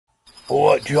All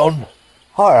right, John?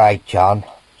 All right, John.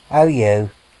 How are you?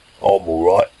 I'm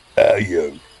all right. How are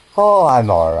you? Oh, I'm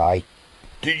all right.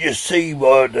 Did you see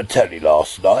the telly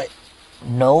last night?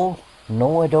 No,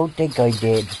 I don't think I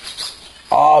did.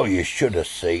 Oh, you should have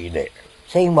seen it.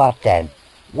 Seen what then?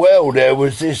 Well, there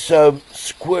was this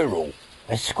squirrel.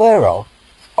 A squirrel?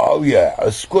 Oh, yeah,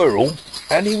 a squirrel.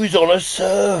 And he was on a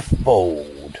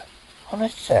surfboard. On a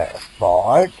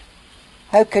surfboard?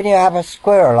 How can you have a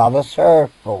squirrel on a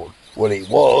surfboard? Well, he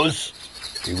was.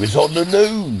 He was on the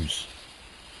news.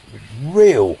 It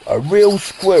was a real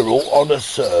squirrel on a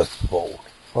surfboard.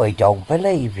 I don't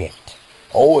believe it.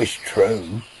 Oh, it's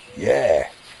true. Yeah.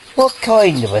 What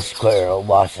kind of a squirrel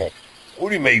was it? What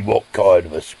do you mean, what kind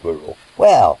of a squirrel?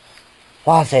 Well,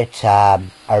 was it a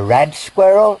red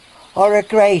squirrel or a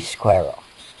grey squirrel?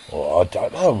 Oh, I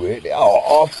don't know, really.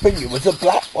 I think it was a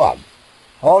black one.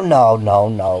 Oh,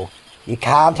 no. You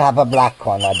can't have a black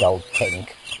one, I don't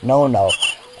think. No.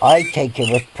 I think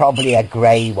it was probably a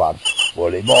grey one.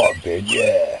 Well, it might have been,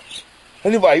 yeah.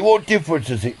 Anyway, what difference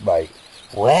does it make?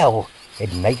 Well,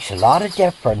 it makes a lot of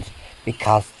difference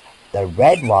because the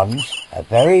red ones are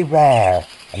very rare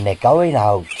and they're going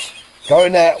out.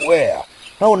 Going out where?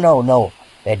 No.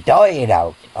 They're dying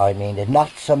out. I mean, there's not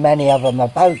so many of them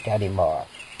about anymore.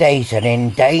 There's an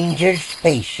endangered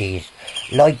species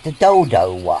like the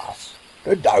dodo was.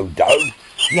 The dodo?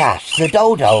 Yes, the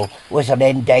dodo was an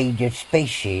endangered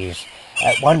species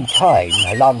at one time,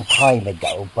 a long time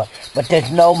ago, but there's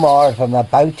no more of them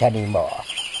about anymore.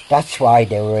 That's why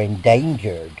they were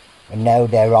endangered, and now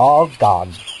they're all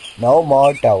gone. No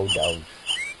more dodos.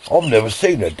 I've never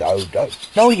seen a dodo.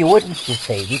 No, you wouldn't, you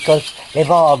see, because they've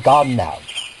all gone now.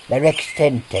 They're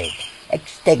extincted.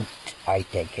 Extinct, I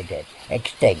think it is.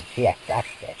 Extinct, yes, that's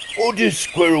it. What do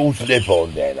squirrels live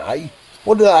on then, eh?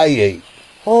 What do they eat?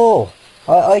 Oh,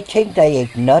 I think they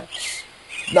eat nuts.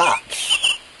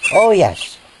 Nuts? Oh,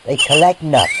 yes, they collect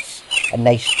nuts, and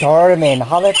they store them in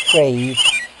hollow trees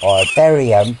or bury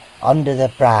them under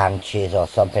the branches or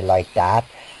something like that,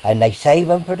 and they save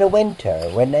them for the winter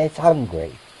when they're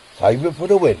hungry. Save them for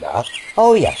the winter?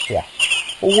 Oh, yes.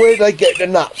 Well, where do they get the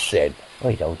nuts then?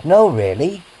 I don't know,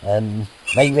 really.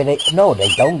 Maybe they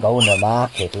don't go in the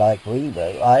market like we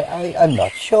will. I'm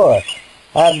not sure.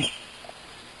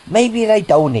 Maybe they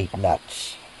don't eat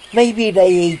nuts. Maybe they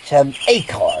eat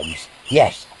acorns.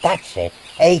 Yes, that's it,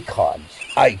 acorns.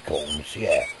 Acorns,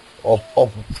 yeah. Of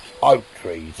oak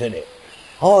trees, innit?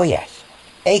 Oh, yes,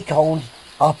 acorns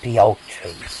off the oak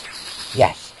trees.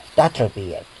 Yes, that'll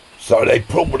be it. So they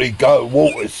probably go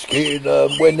water skiing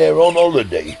when they're on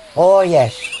holiday. Oh,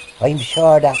 yes, I'm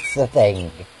sure that's the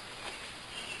thing.